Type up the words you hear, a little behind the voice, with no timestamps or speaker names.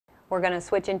We're going to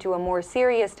switch into a more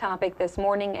serious topic this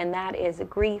morning, and that is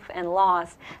grief and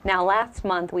loss. Now, last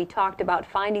month we talked about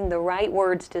finding the right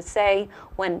words to say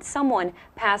when someone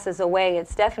passes away.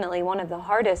 It's definitely one of the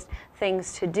hardest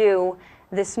things to do.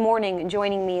 This morning,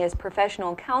 joining me is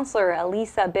professional counselor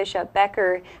Elisa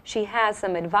Bishop-Becker. She has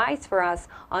some advice for us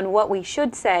on what we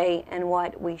should say and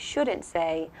what we shouldn't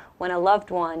say when a loved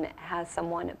one has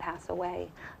someone pass away.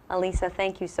 Elisa,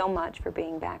 thank you so much for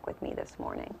being back with me this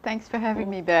morning. Thanks for having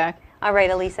me back. All right,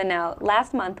 Elisa, now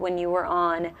last month when you were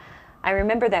on, I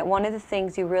remember that one of the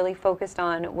things you really focused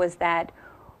on was that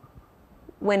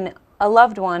when a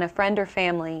loved one, a friend or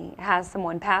family, has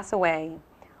someone pass away,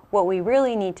 what we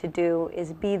really need to do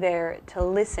is be there to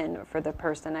listen for the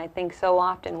person. I think so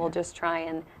often we'll just try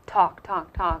and talk,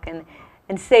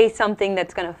 and say something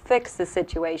that's going to fix the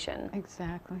situation.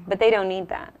 Exactly. But they don't need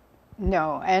that.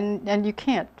 No, and you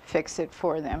can't fix it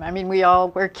for them. I mean,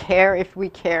 we're care if we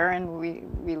care and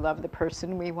we love the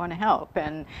person, we want to help.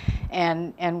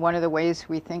 And one of the ways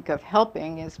we think of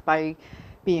helping is by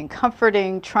being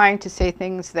comforting, trying to say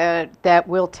things that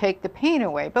will take the pain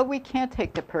away. But we can't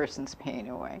take the person's pain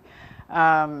away.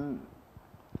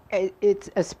 It's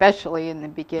especially in the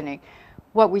beginning.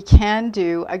 What we can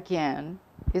do, again,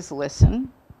 is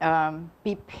listen,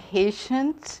 be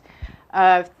patient.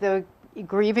 The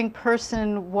grieving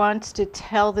person wants to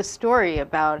tell the story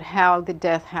about how the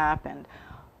death happened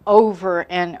over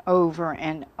and over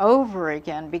and over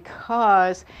again,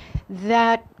 because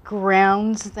that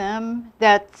grounds them.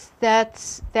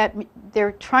 That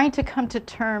they're trying to come to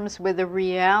terms with a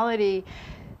reality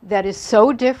that is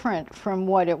so different from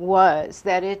what it was,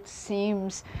 that it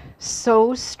seems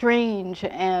so strange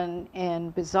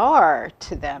and bizarre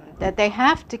to them that they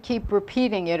have to keep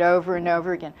repeating it over and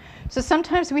over again. So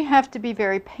sometimes we have to be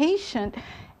very patient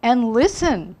and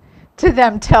listen to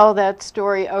them tell that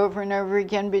story over and over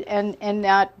again, and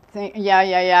not think,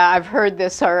 yeah, I've heard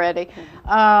this already.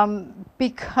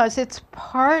 Because it's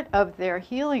part of their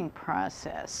healing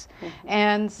process.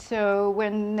 And so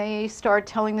when they start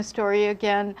telling the story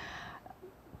again,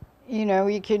 you know,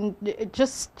 you can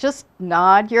just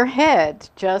nod your head,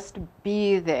 just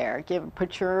be there,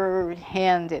 put your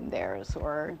hand in theirs,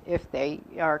 or if they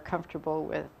are comfortable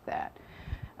with that.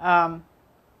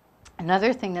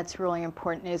 Another thing that's really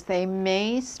important is they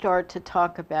may start to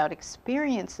talk about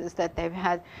experiences that they've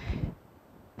had,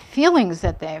 feelings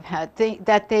that they've had,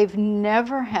 that they've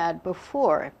never had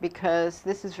before, because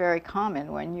this is very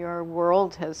common when your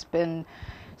world has been,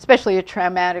 especially a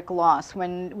traumatic loss,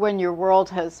 when your world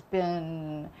has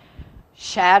been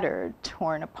shattered,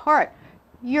 torn apart,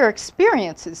 your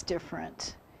experience is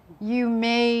different. You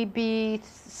may be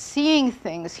seeing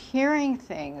things, hearing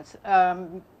things,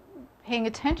 paying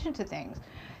attention to things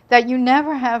that you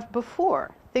never have before.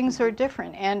 Things are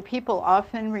different, and people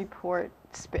often report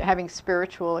having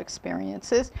spiritual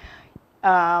experiences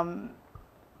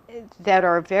that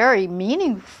are very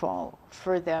meaningful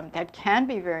for them, that can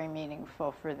be very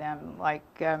meaningful for them, like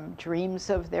dreams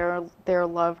of their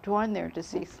loved one, their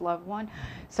deceased loved one.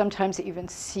 Sometimes even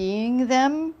seeing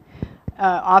them,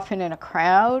 often in a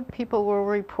crowd, people will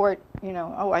report, you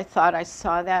know, oh, I thought I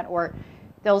saw that, or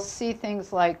they'll see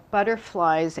things like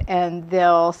butterflies and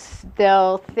they'll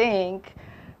think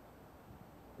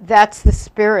that's the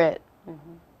spirit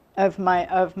of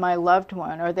my loved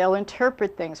one, or they'll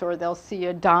interpret things, or they'll see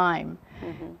a dime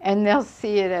and they'll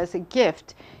see it as a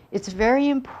gift. It's very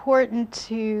important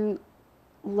to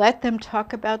let them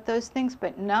talk about those things,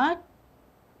 but not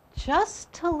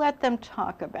just to let them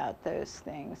talk about those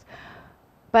things,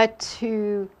 but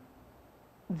to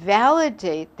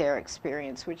validate their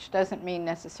experience, which doesn't mean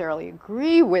necessarily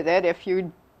agree with it if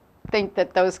you think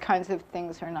that those kinds of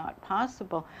things are not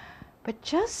possible, but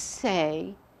just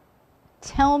say,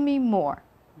 tell me more.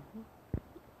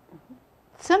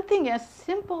 Something as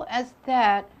simple as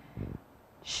that.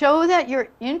 Show that you're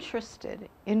interested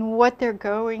in what they're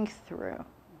going through,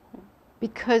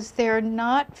 because they're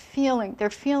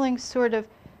feeling sort of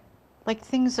like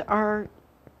things are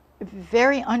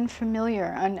very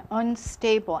unfamiliar and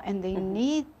unstable, and they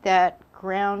need that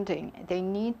grounding. They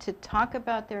need to talk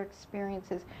about their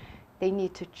experiences. They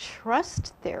need to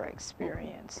trust their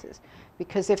experiences,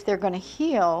 because if they're going to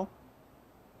heal,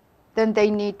 then they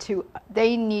need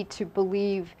to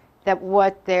believe that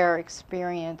what they're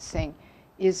experiencing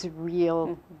is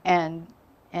real, and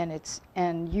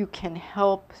you can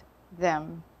help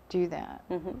them do that.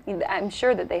 I'm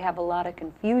sure that they have a lot of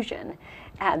confusion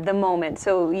at the moment.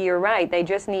 So you're right. They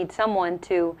just need someone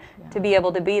to be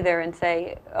able to be there and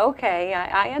say, okay,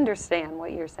 I understand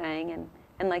what you're saying,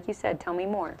 And like you said, tell me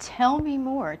more. Tell me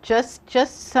more. Just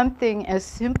something as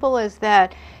simple as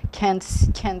that can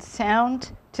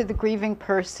sound to the grieving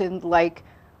person like,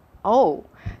 oh,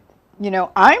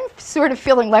 I'm sort of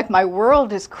feeling like my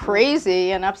world is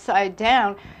crazy and upside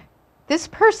down. This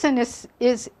person is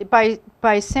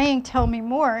by saying tell me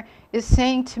more, is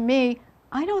saying to me,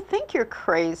 I don't think you're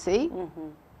crazy. Mm-hmm.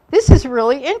 This is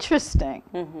really interesting.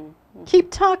 Mm-hmm. Mm-hmm.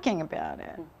 Keep talking about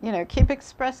it. Mm-hmm. Keep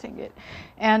expressing it.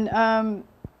 And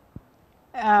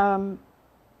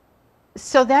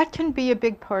so that can be a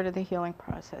big part of the healing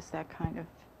process, that kind of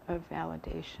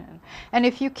validation. And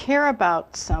if you care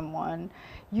about someone,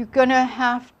 you're going to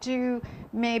have to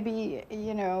maybe,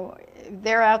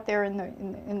 they're out there in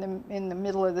the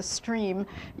middle of the stream,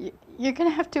 you're going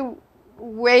to have to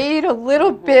wade a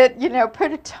little bit,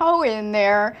 put a toe in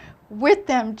there with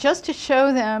them just to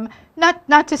show them,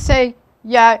 not to say,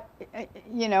 yeah, a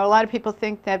lot of people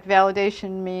think that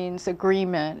validation means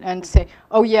agreement and say,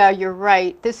 oh yeah, you're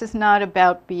right. This is not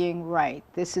about being right.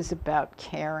 This is about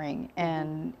caring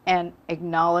and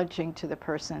acknowledging to the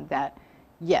person that,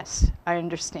 yes, I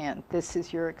understand. This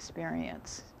is your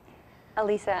experience.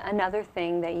 Elisa, another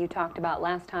thing that you talked about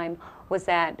last time was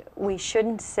that we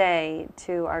shouldn't say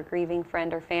to our grieving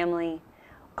friend or family,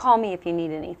 call me if you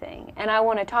need anything. And I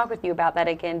want to talk with you about that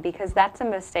again, because that's a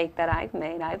mistake that I've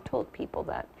made. I've told people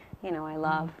that, I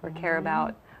love or care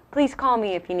about, please call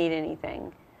me if you need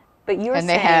anything. But you're saying... And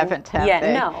they haven't, have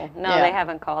they? No, they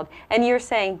haven't called. And you're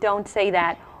saying don't say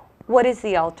that. What is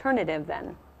the alternative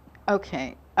then?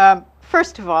 Okay.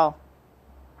 First of all,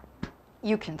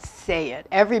 you can say it.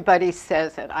 Everybody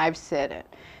says it. I've said it.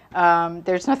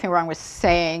 There's nothing wrong with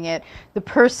saying it. The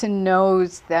person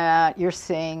knows that you're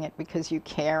saying it because you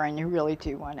care and you really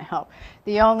do want to help.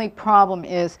 The only problem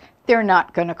is they're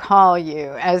not going to call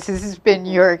you, as this has been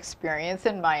your experience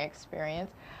and my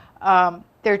experience.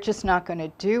 They're just not going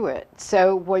to do it.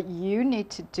 So what you need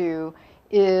to do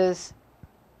is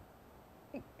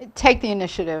take the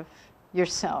initiative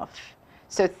yourself.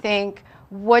 So think,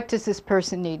 what does this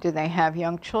person need? Do they have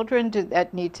young children? Do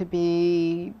that need to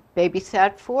be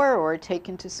babysat for or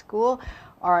taken to school?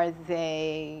 Are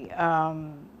they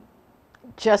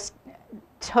just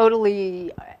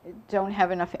totally don't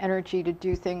have enough energy to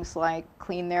do things like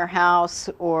clean their house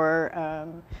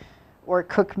or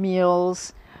cook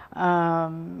meals?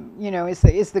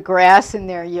 Is the grass in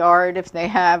their yard, if they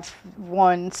have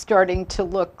one, starting to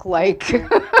look like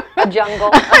a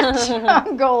jungle? A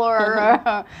jungle,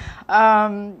 or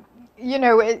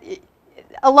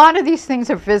a lot of these things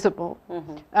are visible.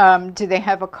 Mm-hmm. Do they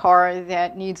have a car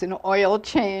that needs an oil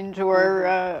change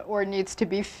or needs to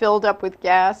be filled up with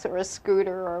gas, or a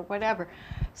scooter or whatever?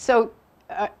 So,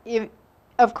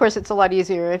 of course, it's a lot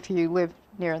easier if you live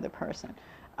near the person.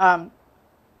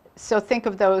 So think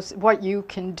of those, what you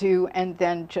can do, and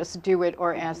then just do it,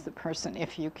 or ask the person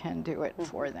if you can do it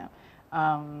for them.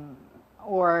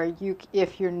 Or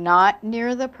if you're not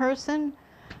near the person,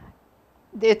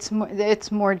 it's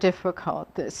more difficult.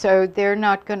 So they're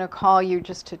not going to call you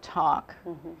just to talk,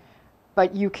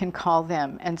 but you can call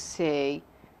them and say,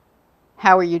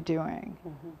 how are you doing?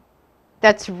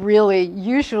 That's really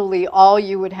usually all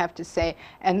you would have to say,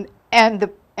 and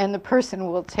the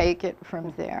person will take it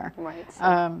from there. Right.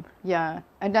 So. Yeah.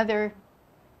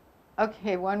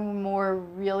 One more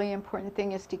really important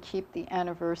thing is to keep the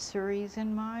anniversaries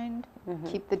in mind.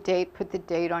 Keep the date, put the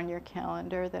date on your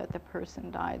calendar that the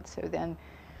person died. So then,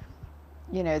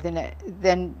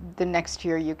 then the next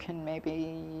year you can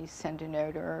maybe send a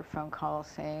note or a phone call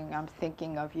saying, I'm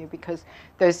thinking of you, because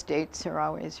those dates are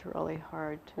always really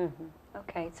hard.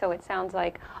 Okay, so it sounds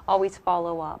like always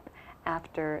follow up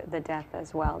after the death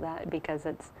as well, because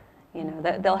it's,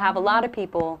 they'll have a lot of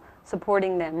people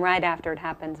supporting them right after it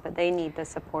happens, but they need the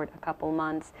support a couple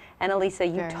months. And Elisa,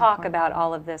 you talk about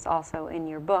all of this also in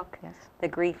your book, The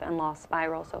Grief and Loss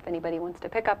Spiral. So if anybody wants to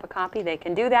pick up a copy, they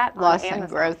can do that on Amazon. Loss and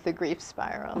Growth, The Grief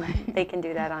Spiral. They can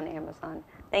do that on Amazon.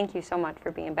 Thank you so much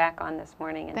for being back on this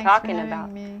morning and talking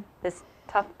about this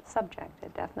tough subject.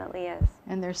 It definitely is.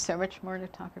 And there's so much more to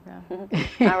talk about.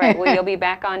 All right, well, you'll be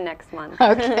back on next month.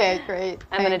 Okay, great.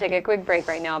 I'm going to take a quick break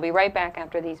right now. I'll be right back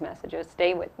after these messages.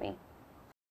 Stay with me.